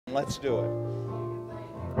Let's do it.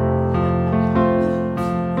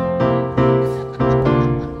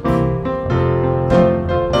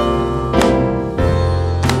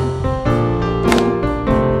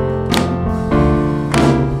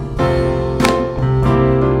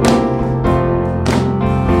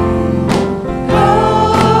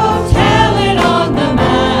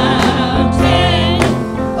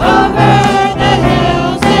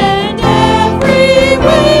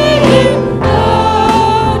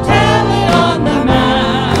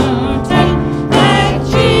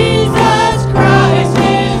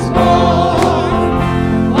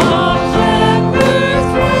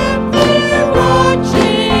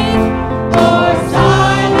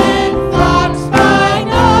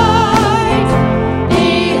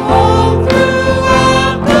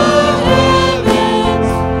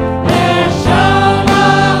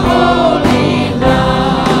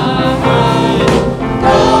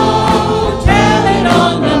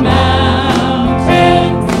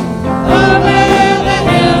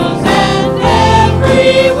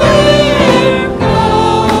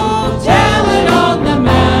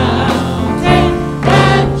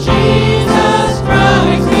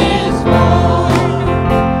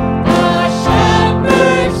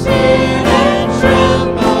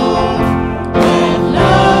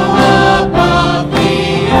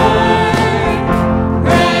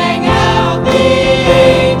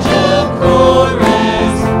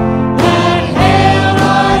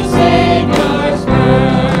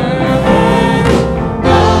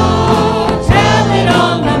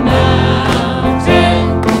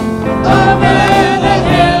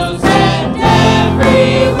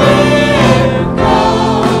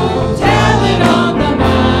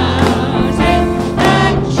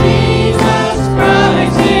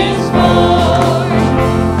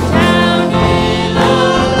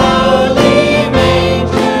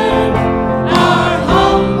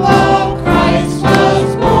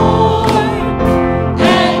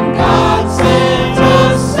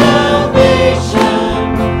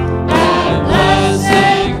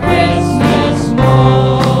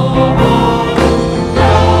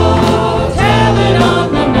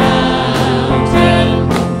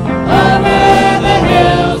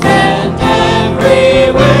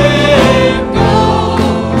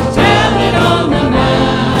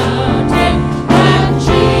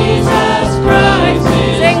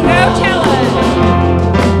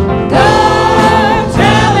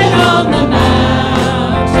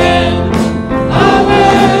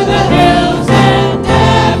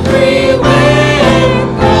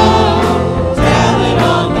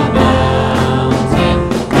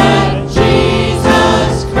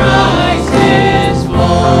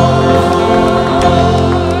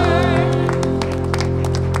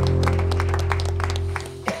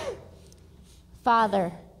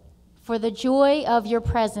 Father, for the joy of your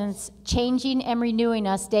presence, changing and renewing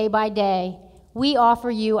us day by day, we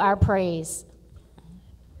offer you our praise.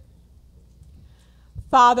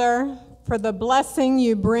 Father, for the blessing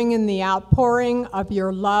you bring in the outpouring of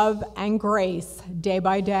your love and grace day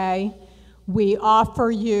by day, we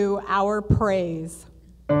offer you our praise.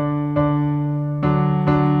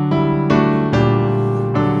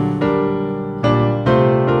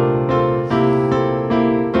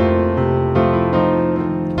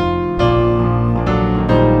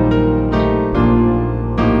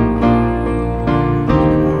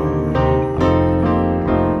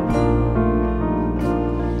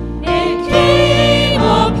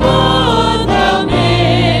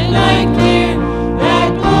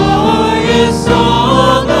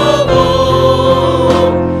 Song of war.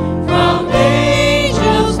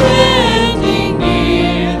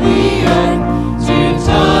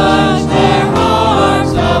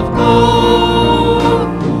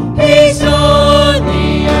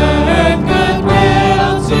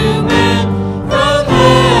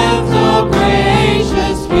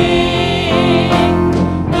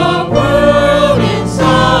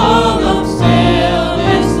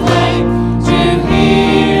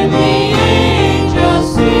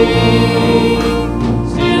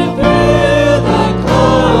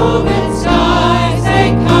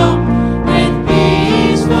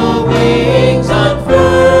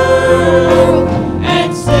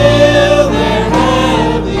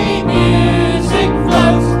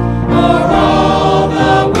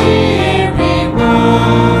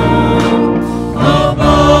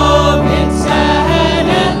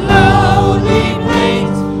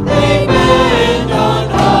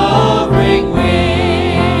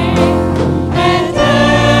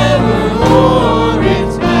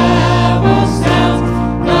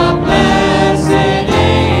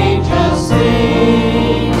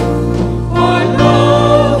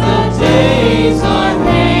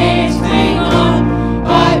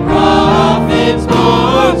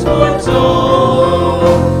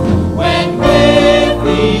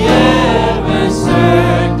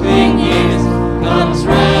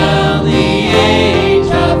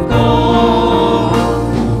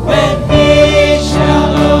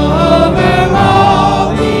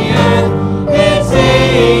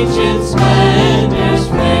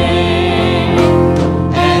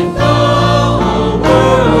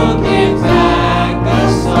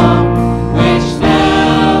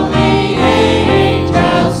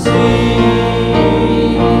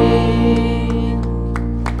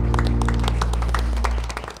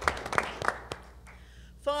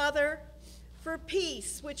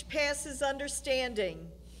 understanding,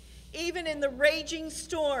 even in the raging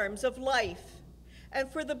storms of life,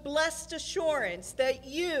 and for the blessed assurance that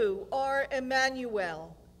you are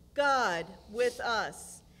Emmanuel, God with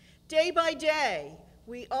us. Day by day,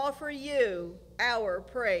 we offer you our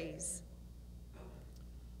praise.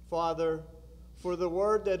 Father, for the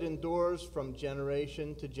word that endures from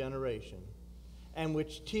generation to generation, and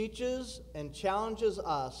which teaches and challenges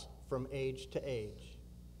us from age to age,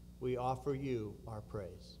 we offer you our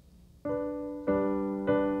praise.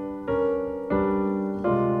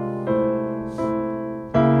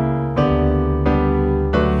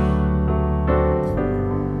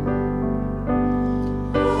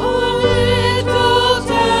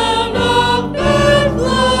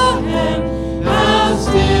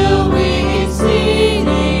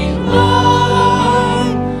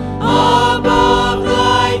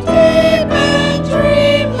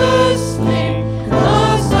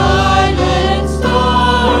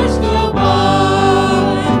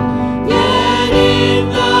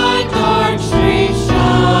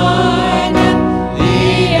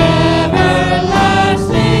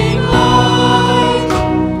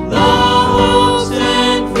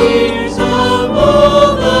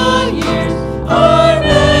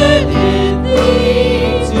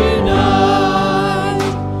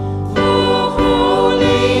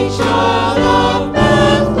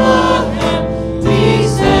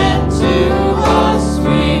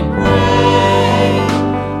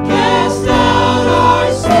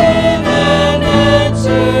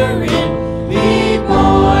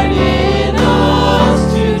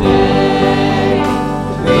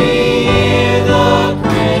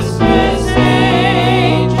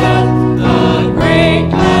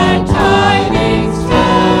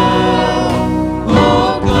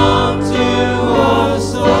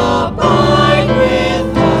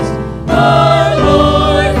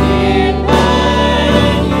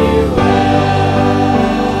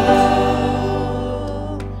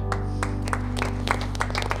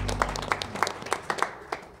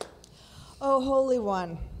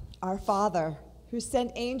 Who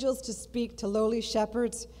sent angels to speak to lowly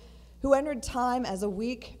shepherds, who entered time as a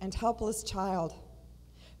weak and helpless child,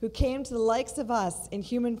 who came to the likes of us in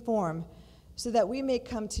human form, so that we may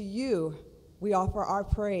come to you, we offer our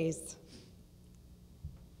praise.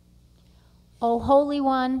 O Holy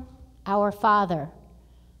One, our Father,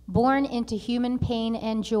 born into human pain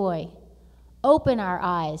and joy, open our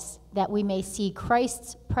eyes that we may see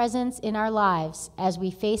Christ's presence in our lives as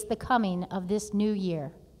we face the coming of this new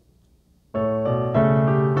year.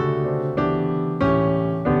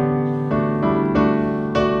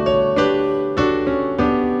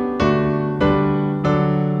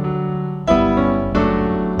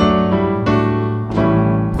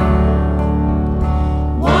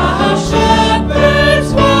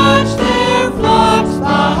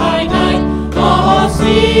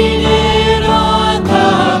 Seated on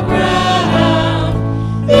the ground,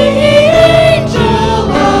 the angel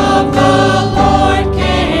of the Lord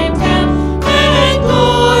came down, and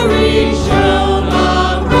glory shone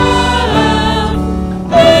around,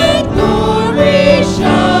 and glory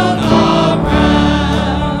shone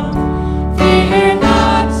around. Fear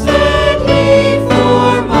not, said he,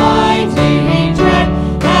 for mighty dread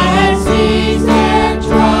has seized their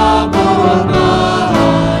troubled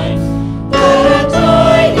mind. The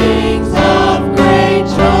tidings of great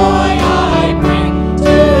joy I bring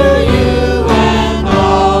to you and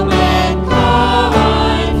all mankind,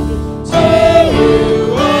 to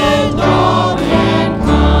you and all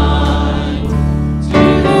mankind. To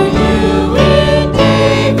you in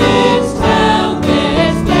David's town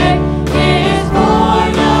this day is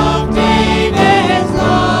born of David's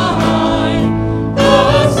line the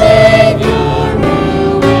Savior,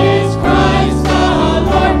 who is Christ the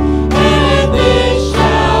Lord. And this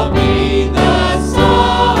shall be the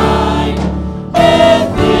sign, and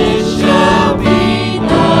this shall be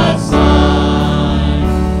the sign.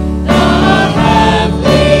 The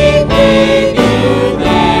heavenly babe you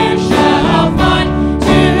there shall find,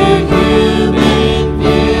 to human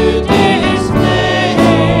view displayed.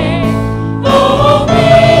 Oh,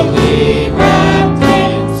 mainly wrapped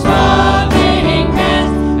in swaddling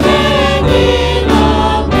bands, and in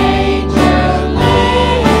a manger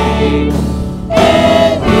laid,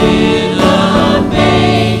 and in a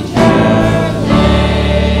manger laid.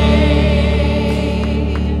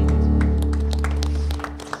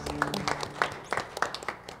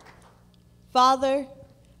 Father,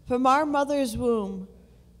 from our mother's womb,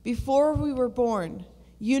 before we were born,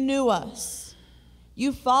 you knew us.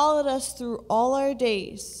 You followed us through all our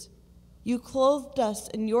days. You clothed us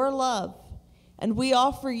in your love, and we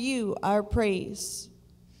offer you our praise.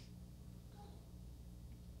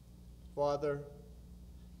 Father,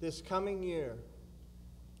 this coming year,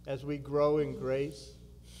 as we grow in grace,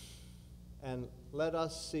 and let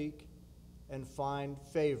us seek and find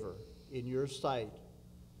favor in your sight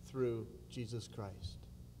through Jesus Christ.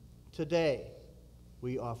 Today,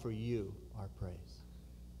 we offer you our praise.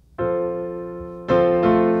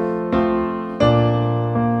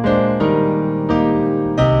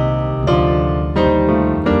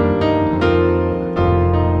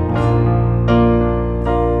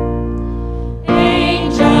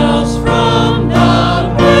 Angels from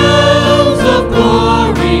the realms of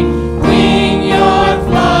glory, wing your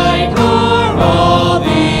flight o'er all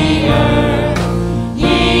the earth.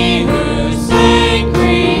 He who sang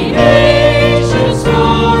creation's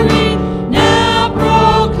story, now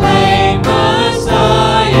proclaim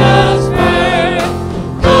Messiah's birth.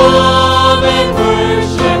 Come and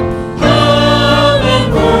worship,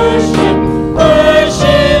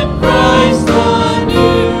 worship Christ the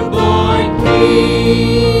newborn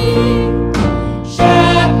King.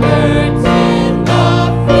 Shepherds in the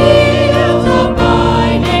fields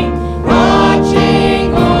abiding,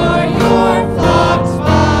 watching o'er your flocks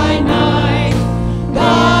by night.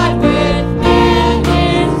 God with man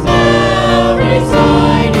is now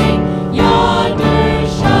residing, yonder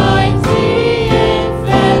shines the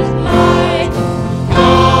infant light.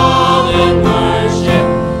 Come and worship,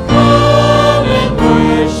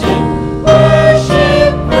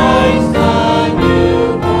 worship Christ the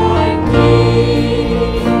newborn King.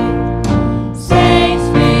 Saints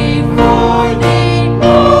before the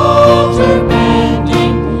altar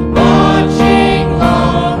bending, watching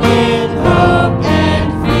long in hope and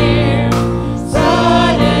fear.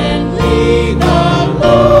 Suddenly the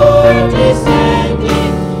Lord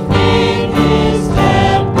descending, in his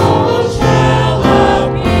temple shall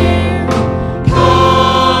appear.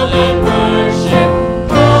 Come and worship,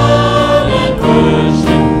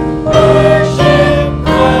 worship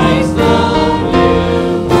Christ the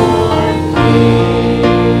newborn King.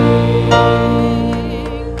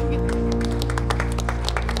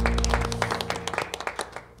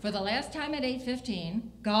 For the last time at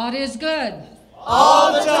 8:15, God is good.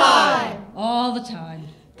 All the time. All the time.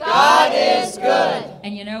 God is good.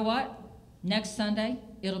 And you know what? Next Sunday,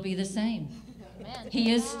 it'll be the same.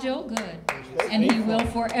 He is still good, and he will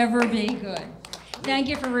forever be good. Thank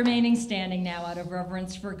you for remaining standing now out of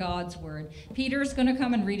reverence for God's word. Peter's going to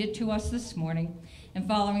come and read it to us this morning. And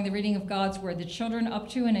following the reading of God's word, the children up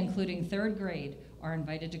to and including third grade are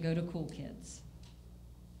invited to go to Cool Kids.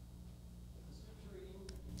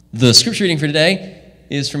 The scripture reading for today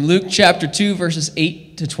is from Luke chapter 2, verses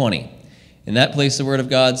 8 to 20. In that place, the word of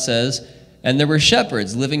God says, "And there were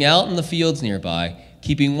shepherds living out in the fields nearby,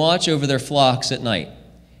 keeping watch over their flocks at night.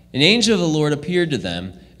 An angel of the Lord appeared to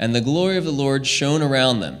them, and the glory of the Lord shone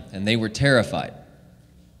around them, and they were terrified.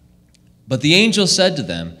 But the angel said to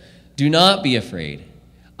them, 'Do not be afraid.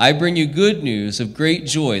 I bring you good news of great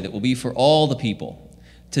joy that will be for all the people.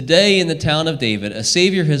 Today in the town of David, a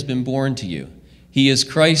Savior has been born to you. He is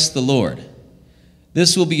Christ the Lord.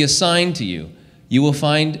 This will be a sign to you. You will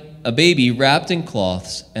find a baby wrapped in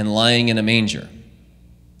cloths and lying in a manger.'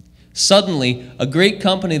 Suddenly, a great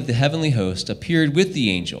company of the heavenly host appeared with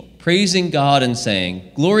the angel, praising God and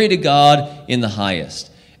saying, 'Glory to God in the highest,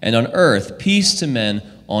 and on earth peace to men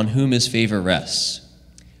on whom his favor rests.'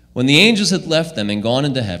 When the angels had left them and gone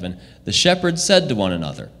into heaven, the shepherds said to one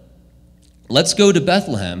another, 'Let's go to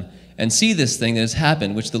Bethlehem and see this thing that has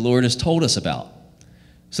happened, which the Lord has told us about.'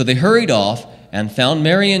 So they hurried off and found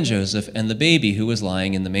Mary and Joseph and the baby who was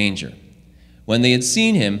lying in the manger. When they had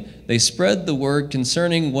seen him, they spread the word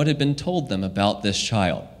concerning what had been told them about this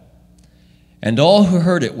child. And all who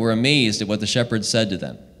heard it were amazed at what the shepherds said to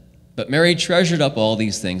them. But Mary treasured up all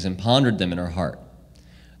these things and pondered them in her heart.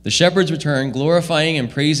 The shepherds returned, glorifying and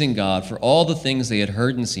praising God for all the things they had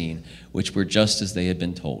heard and seen, which were just as they had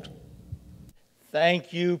been told."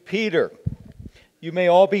 Thank you, Peter. You may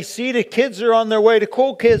all be seated. Kids are on their way to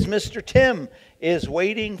Cool Kids. Mr. Tim is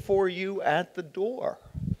waiting for you at the door.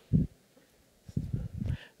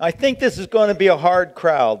 I think this is going to be a hard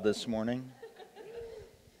crowd this morning.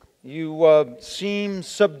 You seem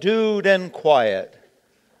subdued and quiet.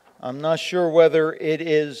 I'm not sure whether it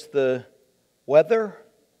is the weather,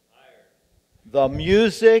 the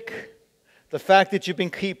music, the fact that you've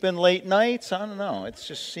been keeping late nights. I don't know. It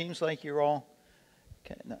just seems like you're all...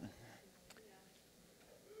 Okay, no.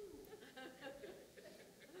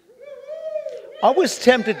 I was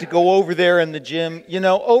tempted to go over there in the gym. You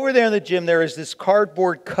know, over there in the gym, there is this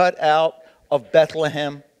cardboard cutout of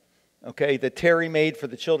Bethlehem, okay, that Terry made for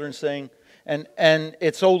the children's thing. And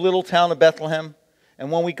it's "Oh Little Town of Bethlehem."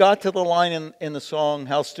 And when we got to the line in the song,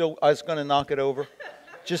 "How Still," I was going to knock it over.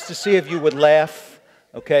 just to see if you would laugh,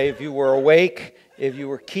 okay, if you were awake, if you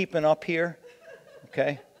were keeping up here,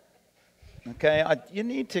 okay? Okay, you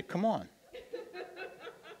need to, come on.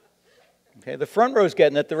 Okay, the front row's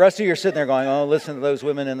getting it. The rest of you are sitting there going, oh, listen to those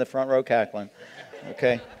women in the front row cackling.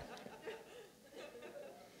 Okay.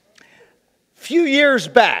 Few years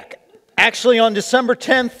back, actually on December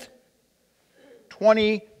 10th,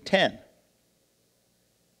 2010,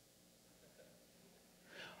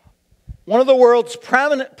 one of the world's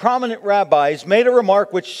prominent rabbis made a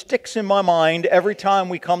remark which sticks in my mind every time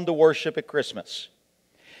we come to worship at Christmas.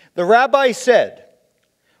 The rabbi said,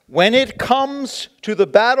 when it comes to the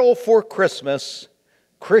battle for Christmas,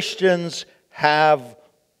 Christians have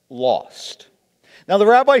lost. Now, the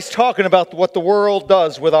rabbi's talking about what the world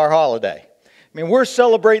does with our holiday. I mean, we're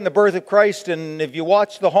celebrating the birth of Christ, and if you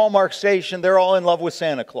watch the Hallmark station, they're all in love with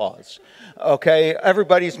Santa Claus. Okay,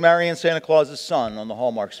 everybody's marrying Santa Claus's son on the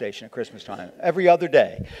Hallmark station at Christmas time, every other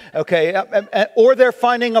day. Okay, or they're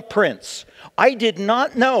finding a prince. I did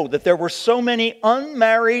not know that there were so many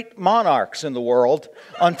unmarried monarchs in the world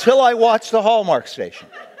until I watched the Hallmark station.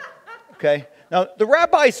 Okay, now the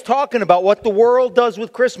rabbi's talking about what the world does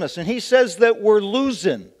with Christmas, and he says that we're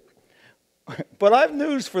losing. But I have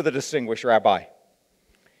news for the distinguished rabbi.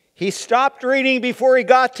 He stopped reading before he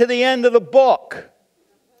got to the end of the book.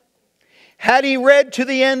 Had he read to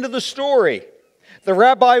the end of the story, the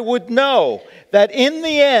rabbi would know that in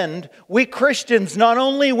the end, we Christians not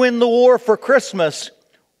only win the war for Christmas,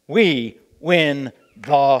 we win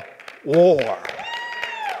the war.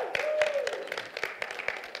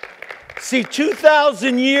 See,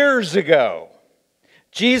 2,000 years ago,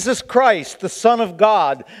 Jesus Christ, the Son of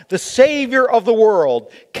God, the Savior of the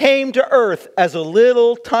world, came to earth as a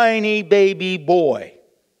little tiny baby boy.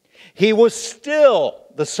 He was still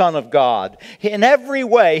the Son of God. In every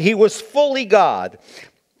way, he was fully God.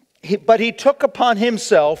 But he took upon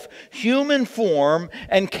himself human form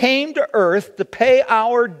and came to earth to pay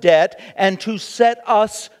our debt and to set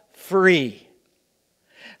us free.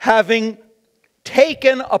 Having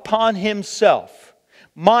taken upon himself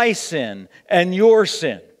my sin and your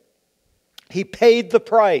sin, he paid the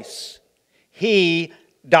price. He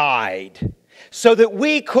died so that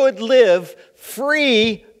we could live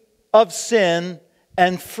free of sin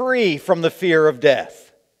and free from the fear of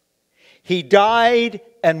death. He died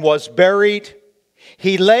and was buried.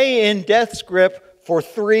 He lay in death's grip for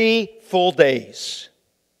 3 full days.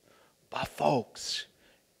 But folks,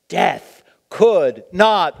 death could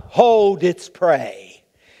not hold its prey.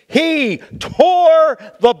 He tore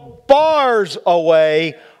the bars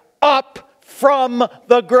away. Up from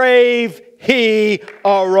the grave he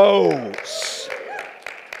arose.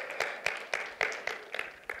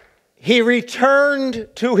 He returned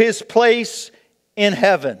to his place in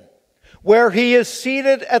heaven, where he is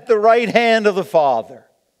seated at the right hand of the Father.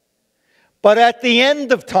 But at the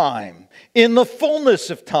end of time, in the fullness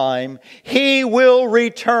of time, he will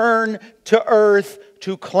return to earth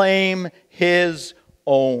to claim his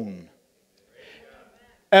own.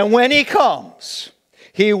 And when he comes,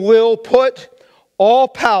 he will put all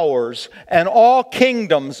powers and all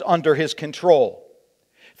kingdoms under his control.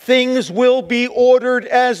 Things will be ordered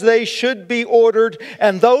as they should be ordered,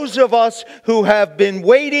 and those of us who have been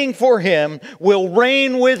waiting for him will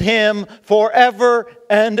reign with him forever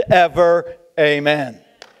and ever. Amen.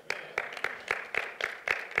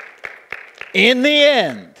 In the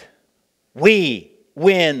end, we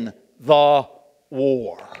win the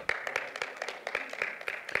war.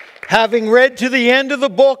 Having read to the end of the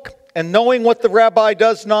book and knowing what the rabbi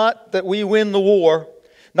does not, that we win the war,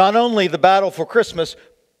 not only the battle for Christmas,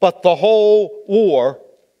 but the whole war,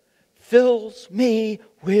 fills me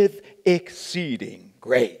with exceeding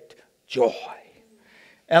great joy.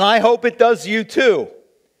 And I hope it does you too.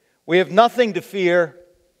 We have nothing to fear.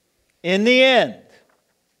 In the end,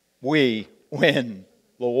 we win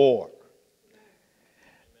the war.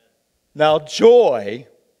 Now, joy,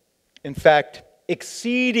 in fact,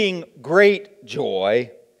 exceeding great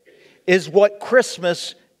joy, is what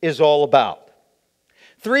Christmas is all about.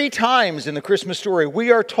 3 times in the Christmas story,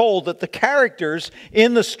 we are told that the characters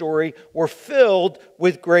in the story were filled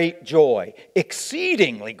with great joy,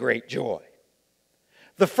 exceedingly great joy.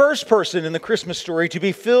 The first person in the Christmas story to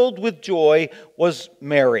be filled with joy was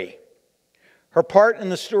Mary. Her part in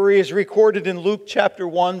the story is recorded in Luke chapter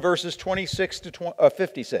 1, verses 26 to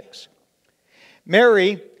 56.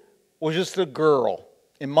 Mary was just a girl.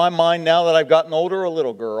 In my mind, now that I've gotten older, a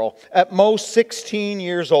little girl. At most 16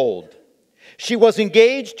 years old. She was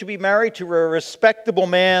engaged to be married to a respectable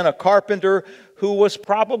man, a carpenter, who was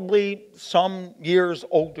probably some years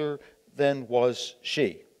older than was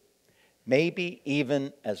she. Maybe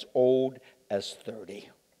even as old as 30.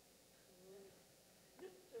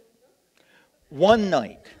 one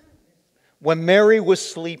night, when Mary was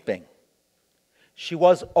sleeping, she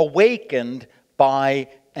was awakened by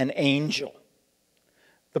an angel.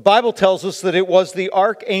 The Bible tells us that it was the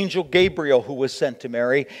archangel Gabriel who was sent to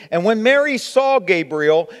Mary. And when Mary saw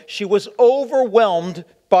Gabriel, she was overwhelmed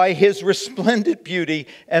by his resplendent beauty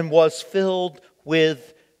and was filled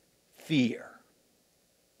with fear.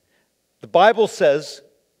 The Bible says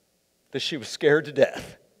that she was scared to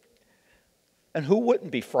death. And who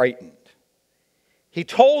wouldn't be frightened? He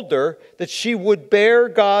told her that she would bear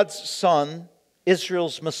God's Son,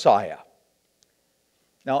 Israel's Messiah.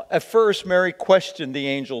 Now, at first, Mary questioned the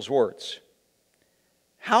angel's words.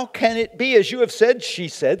 "How can it be, as you have said," she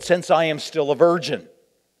said, "since I am still a virgin?"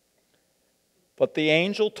 But the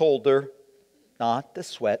angel told her not to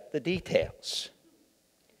sweat the details.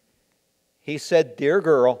 He said, "Dear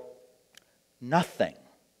girl, nothing,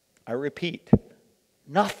 I repeat,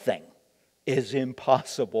 nothing is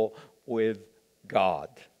impossible with God."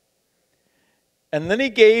 And then he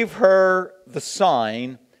gave her the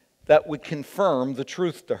sign that would confirm the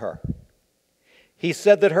truth to her. He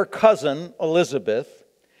said that her cousin, Elizabeth,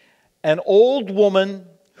 an old woman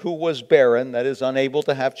who was barren, that is, unable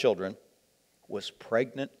to have children, was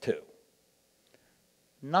pregnant too.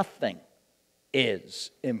 Nothing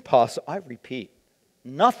is impossible. I repeat,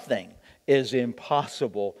 nothing is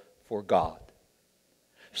impossible for God.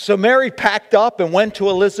 So Mary packed up and went to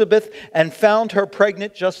Elizabeth and found her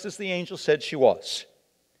pregnant just as the angel said she was.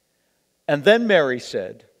 And then Mary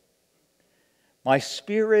said, "My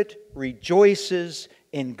spirit rejoices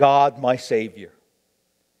in God my Savior."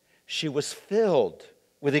 She was filled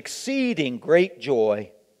with exceeding great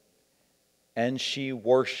joy, and she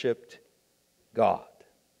worshiped God.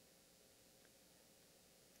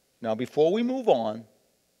 Now, before we move on,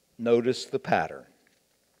 notice the pattern.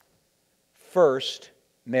 First,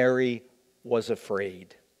 Mary was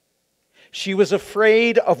afraid. She was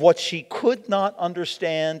afraid of what she could not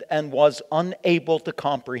understand and was unable to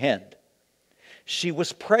comprehend. She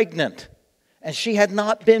was pregnant, and she had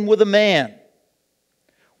not been with a man.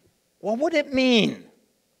 What would it mean?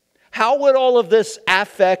 How would all of this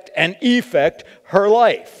affect and effect her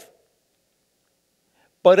life?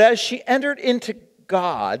 But as she entered into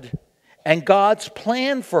God and God's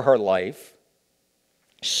plan for her life,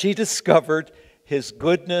 she discovered His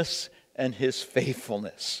goodness and His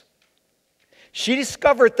faithfulness. She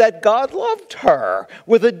discovered that God loved her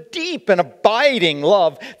with a deep and abiding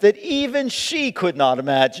love that even she could not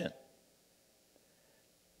imagine.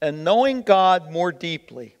 And knowing God more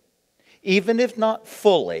deeply, even if not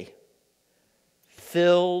fully,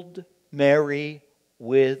 filled Mary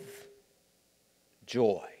with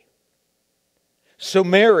joy. So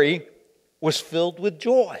Mary was filled with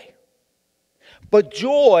joy. But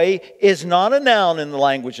joy is not a noun in the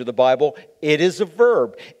language of the Bible. It is a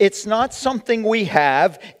verb. It's not something we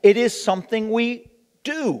have. It is something we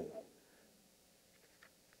do.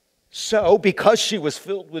 So, because she was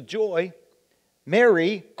filled with joy,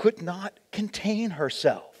 Mary could not contain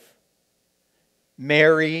herself.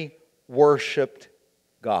 Mary worshiped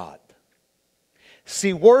God.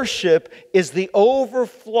 See, worship is the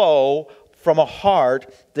overflow from a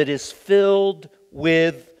heart that is filled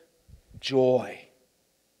with joy.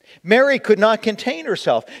 Mary could not contain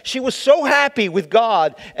herself. She was so happy with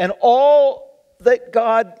God and all that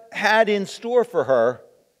God had in store for her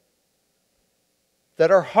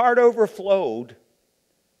that her heart overflowed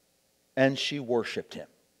and she worshiped Him.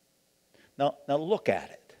 Now look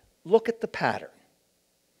at it. Look at the pattern.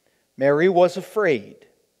 Mary was afraid.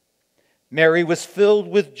 Mary was filled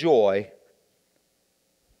with joy.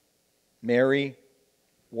 Mary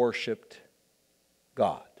worshiped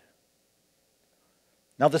God.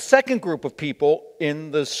 Now, the second group of people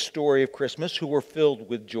in the story of Christmas who were filled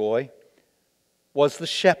with joy was the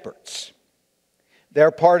shepherds.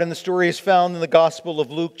 Their part in the story is found in the Gospel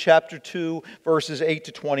of Luke, chapter 2, verses 8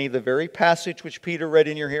 to 20, the very passage which Peter read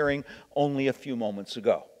in your hearing only a few moments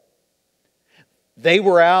ago. They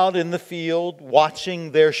were out in the field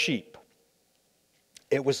watching their sheep.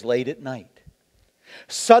 It was late at night.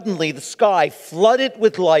 Suddenly, the sky flooded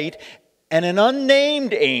with light, and an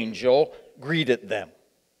unnamed angel greeted them.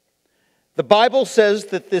 The Bible says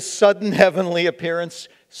that this sudden heavenly appearance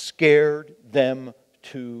scared them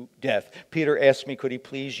to death. Peter asked me, could he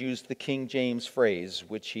please use the King James phrase,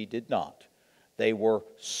 which he did not. They were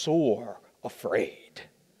sore afraid.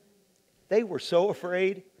 They were so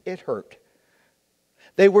afraid, it hurt.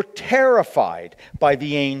 They were terrified by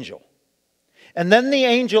the angel. And then the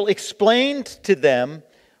angel explained to them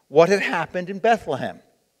what had happened in Bethlehem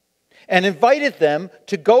and invited them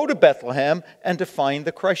to go to Bethlehem and to find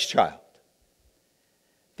the Christ child.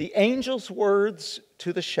 The angel's words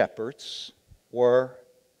to the shepherds were,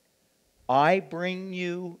 I bring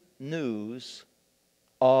you news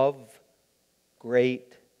of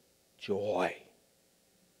great joy.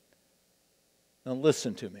 Now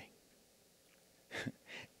listen to me.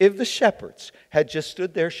 If the shepherds had just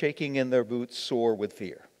stood there shaking in their boots, sore with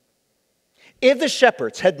fear, if the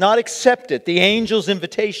shepherds had not accepted the angel's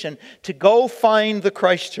invitation to go find the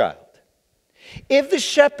Christ child, if the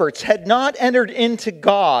shepherds had not entered into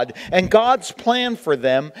God and God's plan for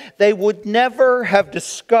them, they would never have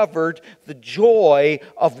discovered the joy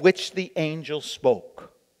of which the angel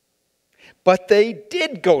spoke. But they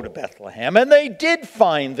did go to Bethlehem, and they did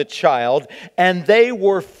find the child, and they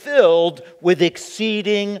were filled with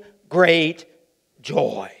exceeding great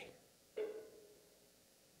joy.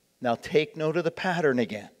 Now take note of the pattern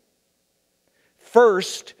again.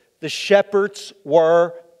 First, the shepherds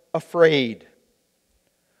were afraid.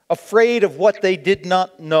 Afraid of what they did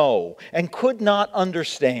not know and could not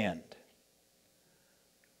understand.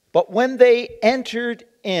 But when they entered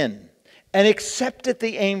in and accepted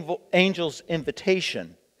the angel's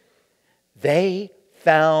invitation, they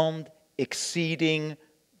found exceeding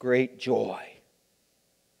great joy.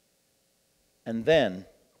 And then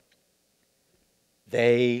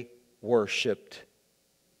they worshiped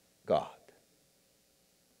God.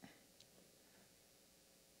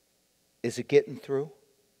 Is it getting through?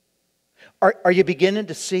 Are you beginning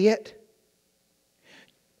to see it?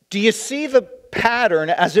 Do you see the pattern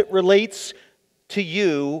as it relates to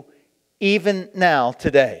you even now,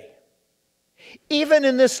 today? Even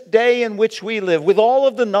in this day in which we live, with all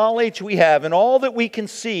of the knowledge we have and all that we can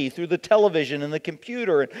see through the television and the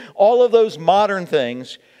computer and all of those modern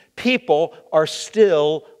things, people are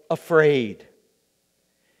still afraid.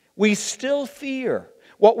 We still fear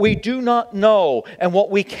what we do not know and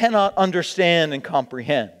what we cannot understand and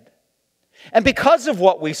comprehend. And because of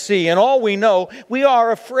what we see and all we know, we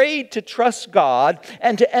are afraid to trust God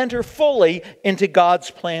and to enter fully into God's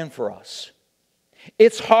plan for us.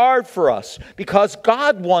 It's hard for us because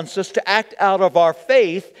God wants us to act out of our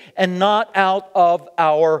faith and not out of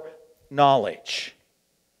our knowledge.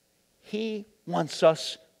 He wants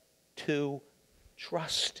us to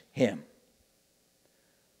trust Him.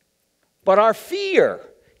 But our fear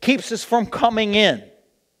keeps us from coming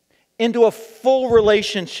into a full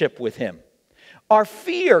relationship with Him. Our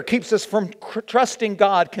fear keeps us from trusting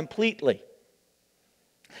God completely.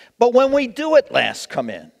 But when we do at last come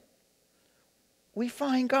in, we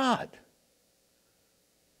find God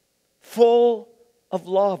full of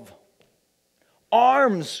love,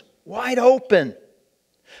 arms wide open,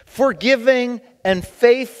 forgiving and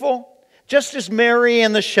faithful, just as Mary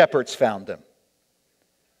and the shepherds found Him.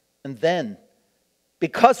 And then,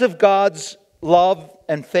 because of God's love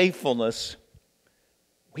and faithfulness,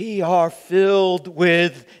 we are filled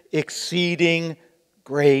with exceeding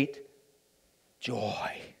great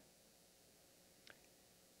joy.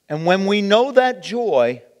 And when we know that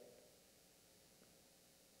joy,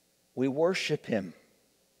 we worship Him.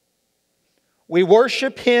 We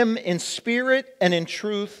worship Him in spirit and in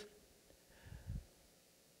truth,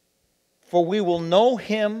 for we will know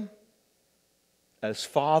Him as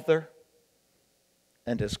Father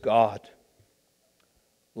and as God,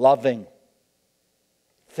 loving,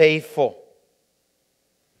 faithful,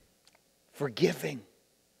 forgiving,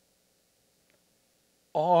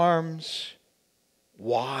 arms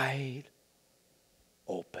wide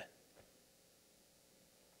open.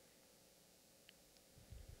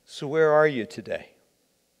 So where are you today?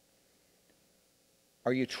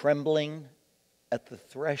 Are you trembling at the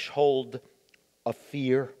threshold of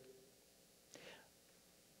fear?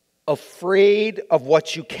 Afraid of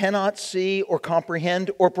what you cannot see or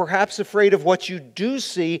comprehend, or perhaps afraid of what you do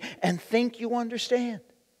see and think you understand?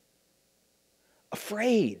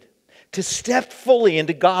 Afraid to step fully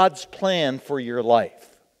into God's plan for your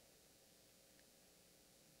life.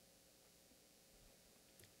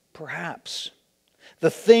 Perhaps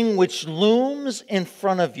the thing which looms in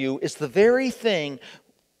front of you is the very thing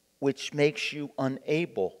which makes you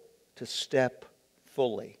unable to step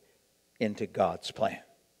fully into God's plan.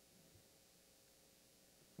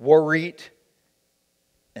 Worried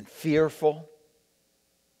and fearful.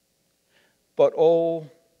 But oh,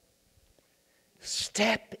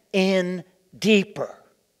 step in deeper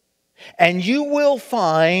and you will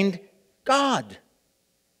find God.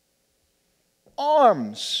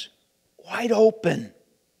 Arms wide open.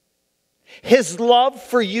 His love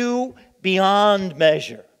for you beyond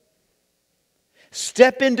measure.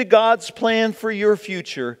 Step into God's plan for your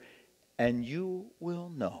future and you will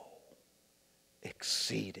know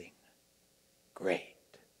exceeding great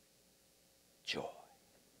joy.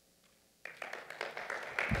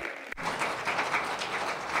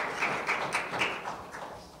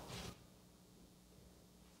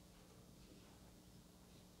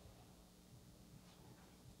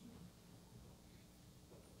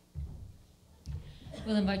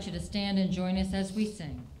 We'll invite you to stand and join us as we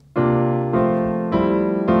sing.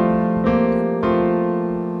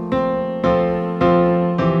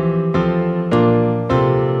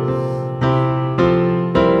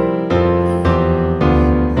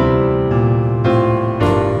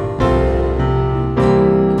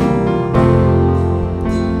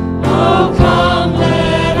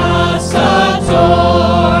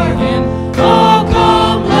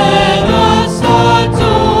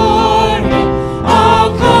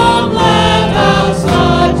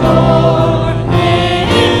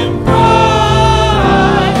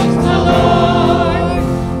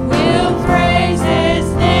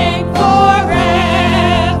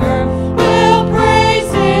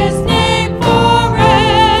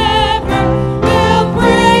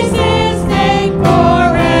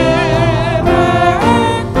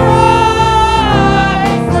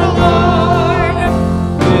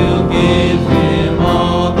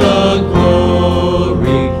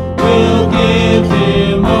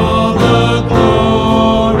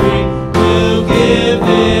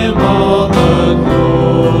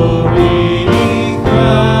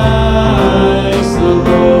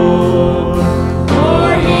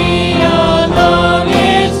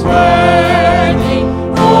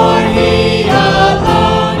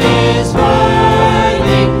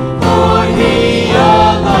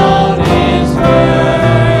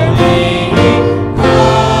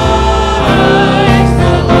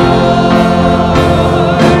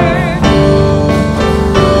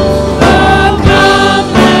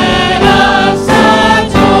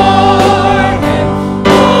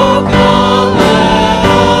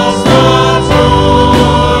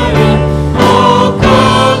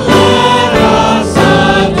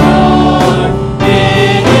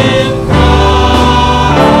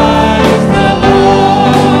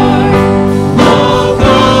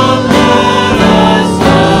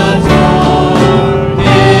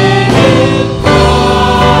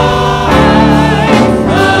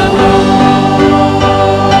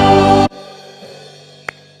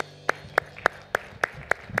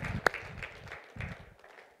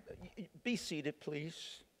 Be seated,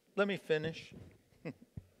 please. Let me finish. Did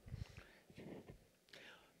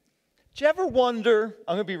you ever wonder,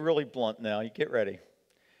 I'm going to be really blunt now, you get ready.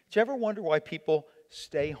 Did you ever wonder why people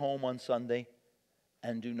stay home on Sunday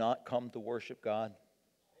and do not come to worship God?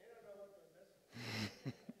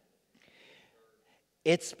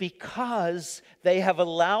 It's because they have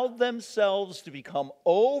allowed themselves to become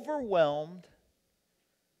overwhelmed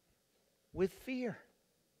with fear.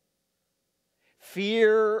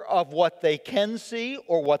 Fear of what they can see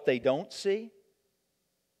or what they don't see.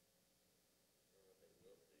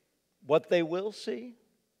 What they will see.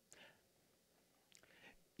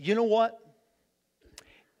 You know what?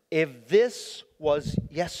 If this was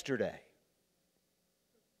yesterday,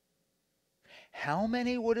 how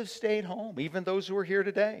many would have stayed home, even those who are here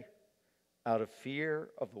today, out of fear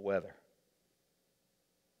of the weather?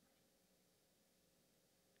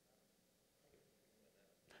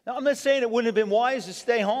 Now, I'm not saying it wouldn't have been wise to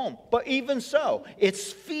stay home, but even so,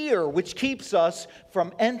 it's fear which keeps us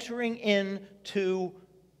from entering into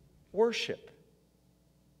worship.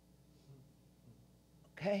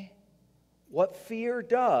 Okay? What fear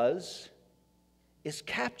does is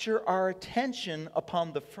capture our attention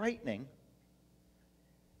upon the frightening,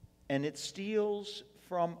 and it steals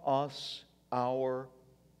from us our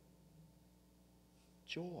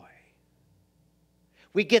joy.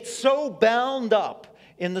 We get so bound up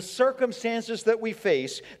in the circumstances that we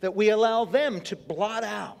face that we allow them to blot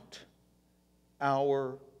out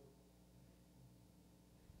our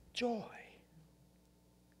joy.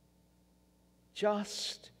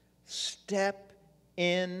 Just step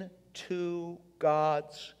into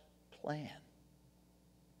God's plan.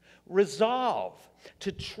 Resolve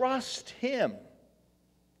to trust Him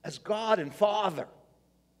as God and Father,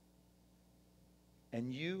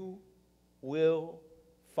 and you will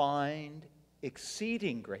find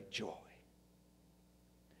exceeding great joy.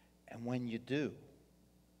 And when you do,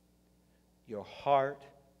 your heart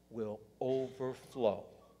will overflow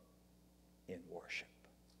in worship.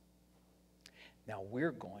 Now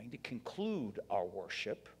we're going to conclude our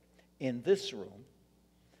worship in this room.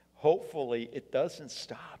 Hopefully it doesn't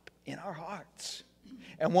stop in our hearts.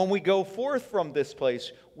 And when we go forth from this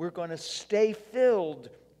place, we're going to stay filled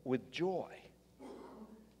with joy.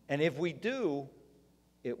 And if we do,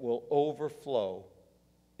 it will overflow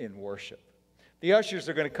in worship. The ushers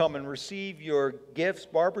are going to come and receive your gifts.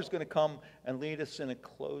 Barbara's going to come and lead us in a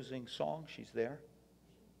closing song. She's there.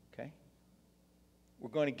 Okay?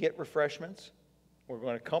 We're going to get refreshments. We're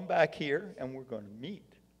going to come back here and we're going to meet.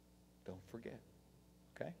 Don't forget.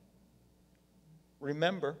 Okay?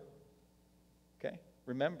 Remember. Okay?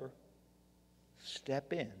 remember,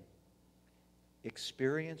 step in,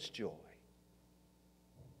 experience joy,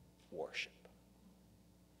 worship.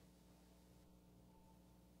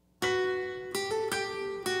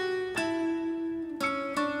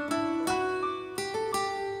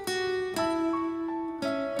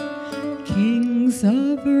 Kings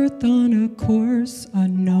of earth on a course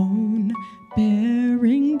unknown,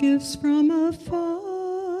 bearing gifts from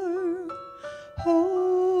afar,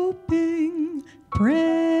 hoping,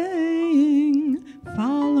 praying,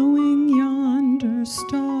 following yonder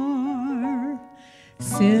star.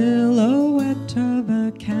 Silhouette of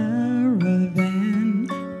a caravan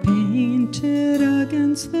painted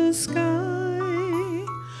against the sky.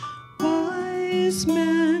 Wise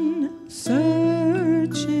men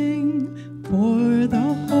searching for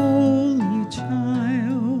the holy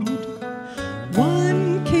child.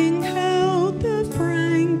 One king held the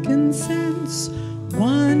frankincense,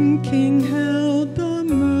 one king held the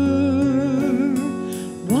myrrh,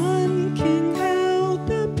 one king held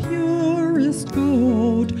the purest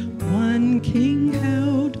gold, one king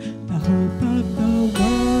held the hope of the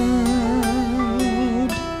world.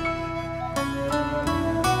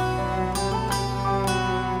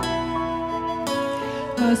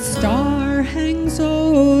 A star hangs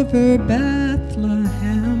over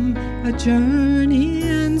Bethlehem, a journey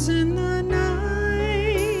ends in the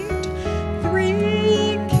night.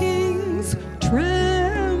 Three kings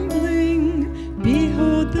trembling,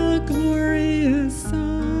 behold the glorious sight.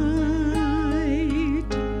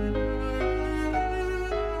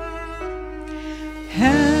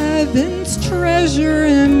 Heaven's treasure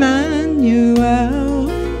Emmanuel,